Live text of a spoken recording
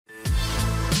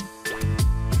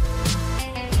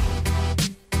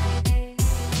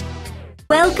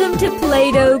Welcome to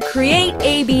Play-Doh Create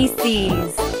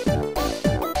ABCs.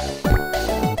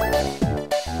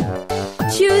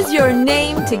 Choose your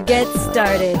name to get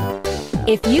started.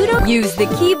 If you don't use the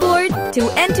keyboard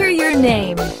to enter your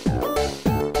name.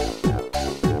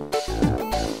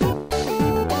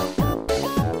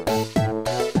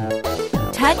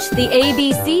 Touch the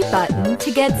ABC button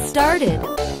to get started.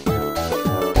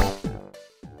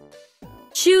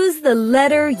 Choose the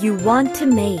letter you want to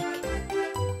make.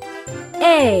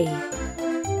 A.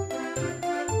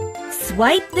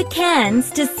 Swipe the cans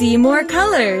to see more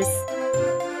colors.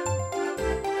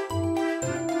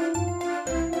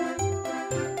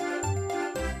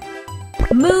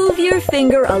 Move your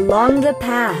finger along the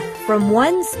path from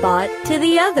one spot to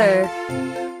the other.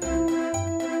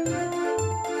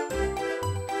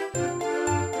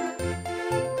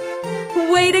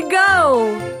 Way to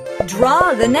go!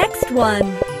 Draw the next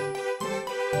one.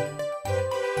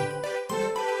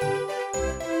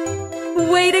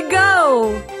 Way to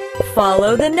go!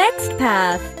 Follow the next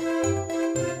path.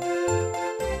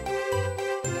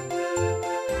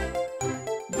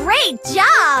 Great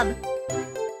job!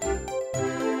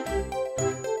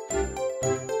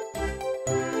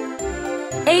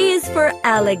 A is for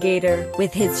alligator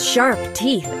with his sharp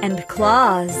teeth and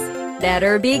claws.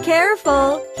 Better be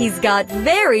careful. He's got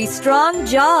very strong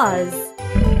jaws.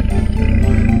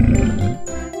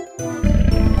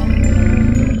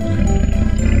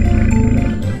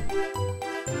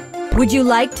 Would you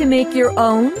like to make your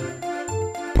own?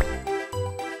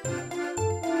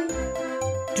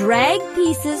 Drag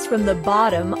pieces from the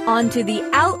bottom onto the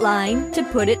outline to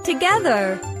put it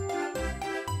together.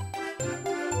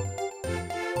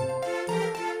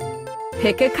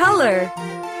 Pick a color.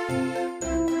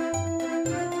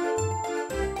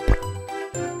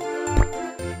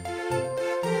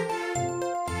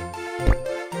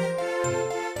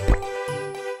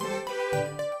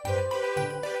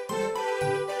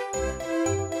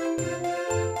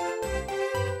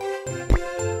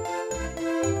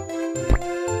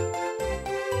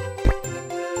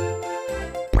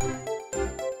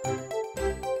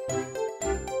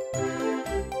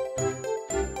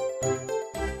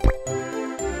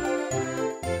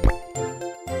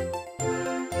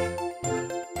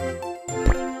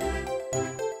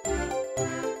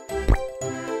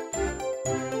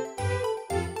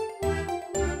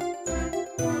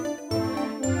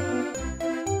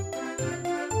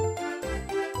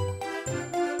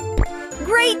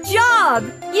 Great job!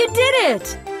 You did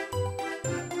it!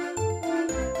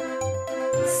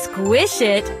 Squish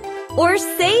it or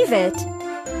save it.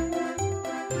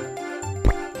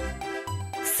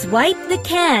 Swipe the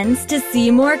cans to see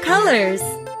more colors.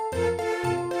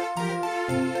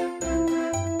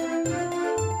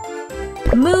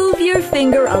 Move your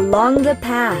finger along the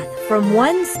path from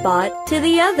one spot to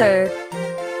the other.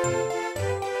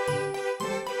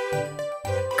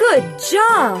 Good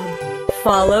job!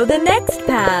 Follow the next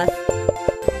path.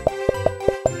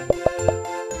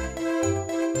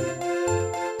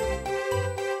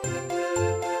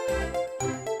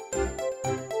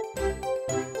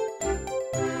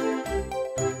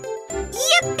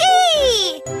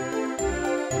 Yippee!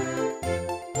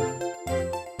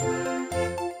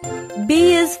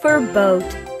 B is for boat.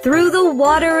 Through the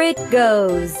water it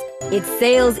goes. It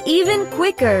sails even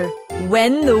quicker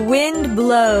when the wind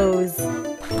blows.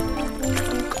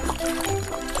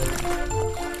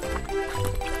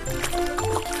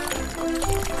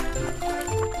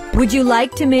 Would you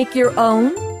like to make your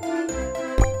own?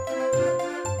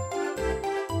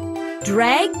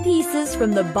 Drag pieces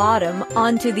from the bottom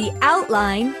onto the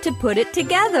outline to put it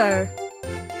together.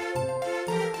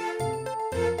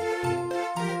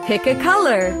 Pick a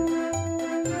color.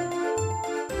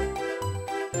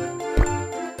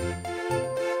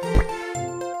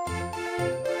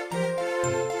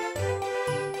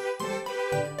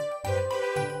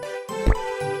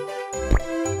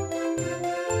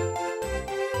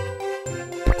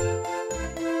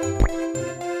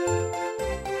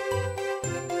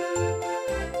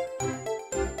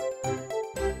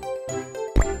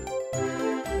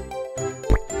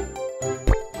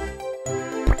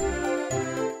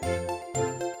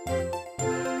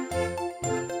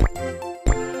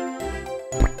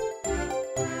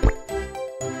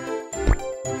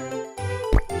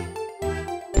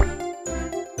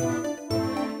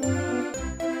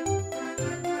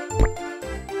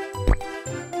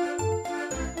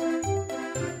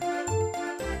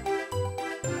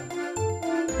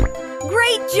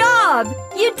 Great job!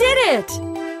 You did it!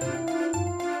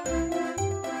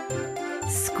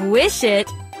 Squish it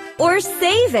or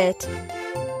save it.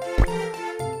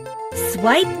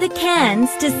 Swipe the cans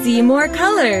to see more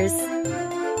colors.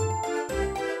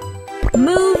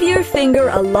 Move your finger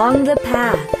along the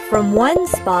path from one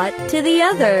spot to the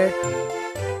other.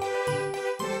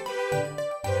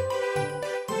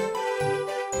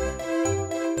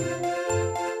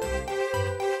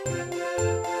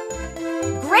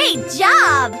 Great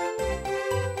job!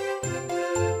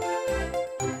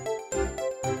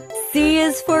 C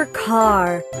is for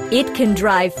car. It can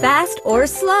drive fast or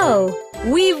slow.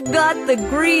 We've got the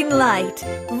green light.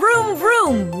 Vroom,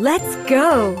 vroom, let's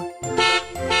go.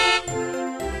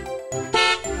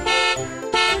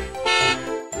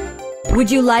 Would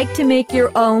you like to make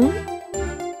your own?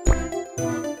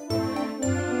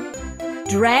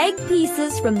 Drag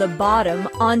pieces from the bottom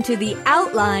onto the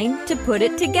outline to put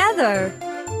it together.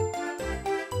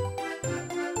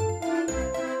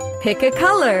 Pick a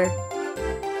color.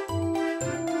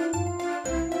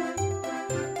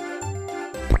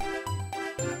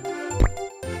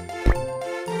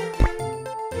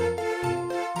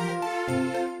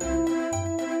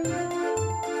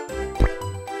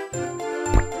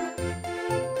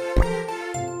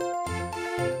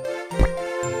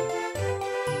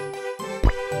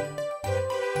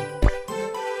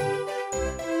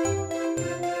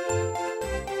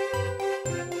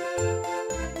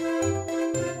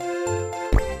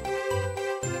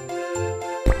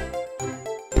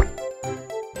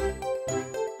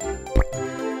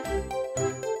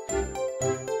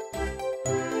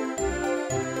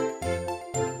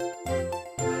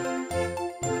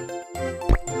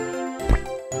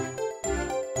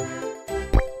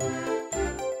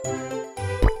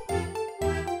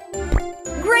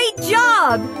 Great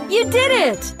job! You did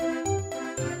it!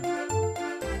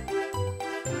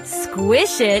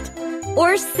 Squish it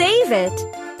or save it.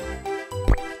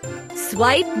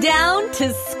 Swipe down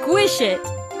to squish it.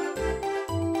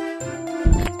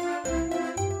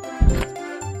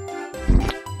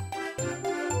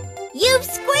 You've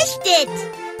squished it!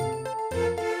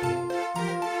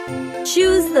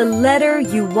 Choose the letter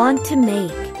you want to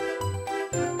make.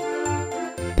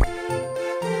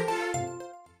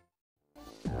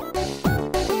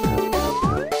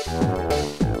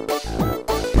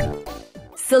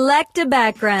 Select a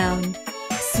background.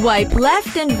 Swipe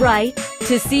left and right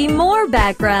to see more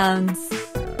backgrounds.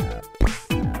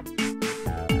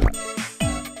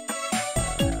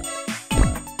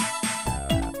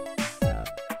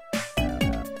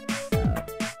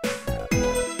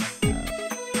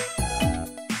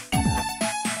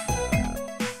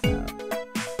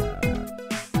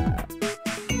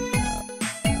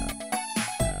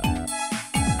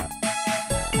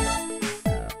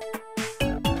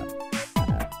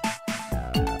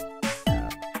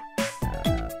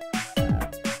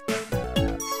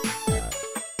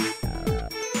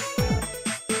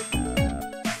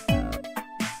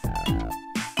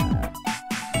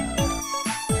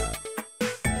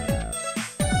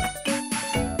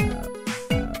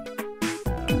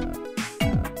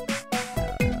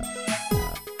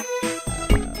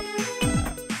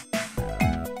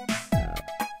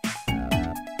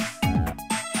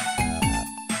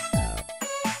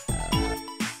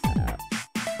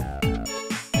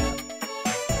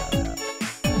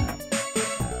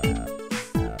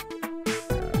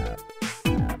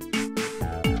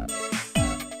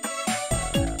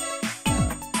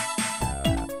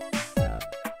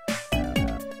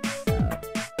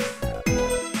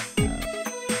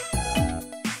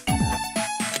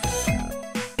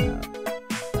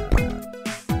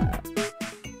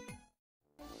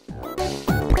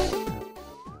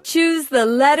 Choose the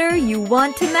letter you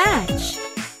want to match.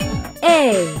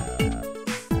 A.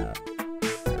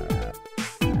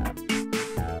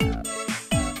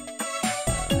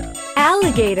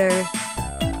 Alligator.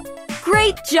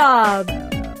 Great job!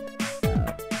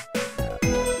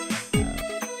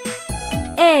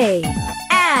 A.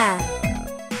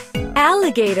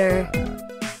 Alligator.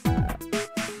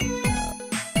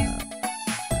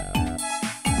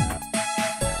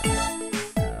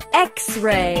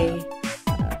 X-ray.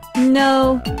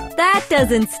 No, that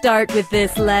doesn't start with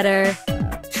this letter.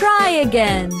 Try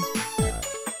again.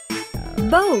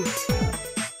 Boat.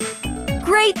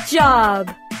 Great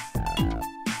job!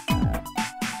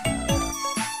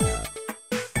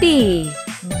 B.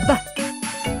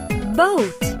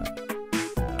 Boat.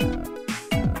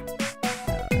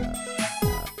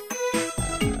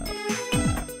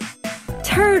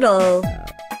 Turtle.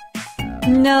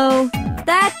 No,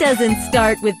 that doesn't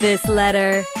start with this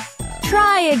letter.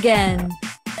 Try again.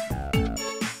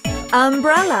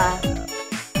 Umbrella.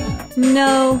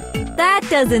 No, that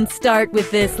doesn't start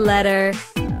with this letter.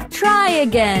 Try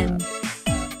again.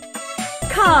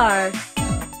 Car.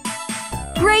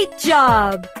 Great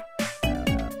job!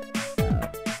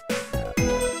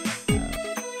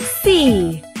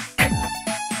 C.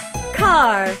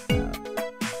 car.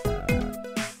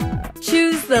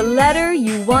 Choose the letter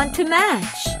you want to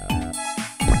match.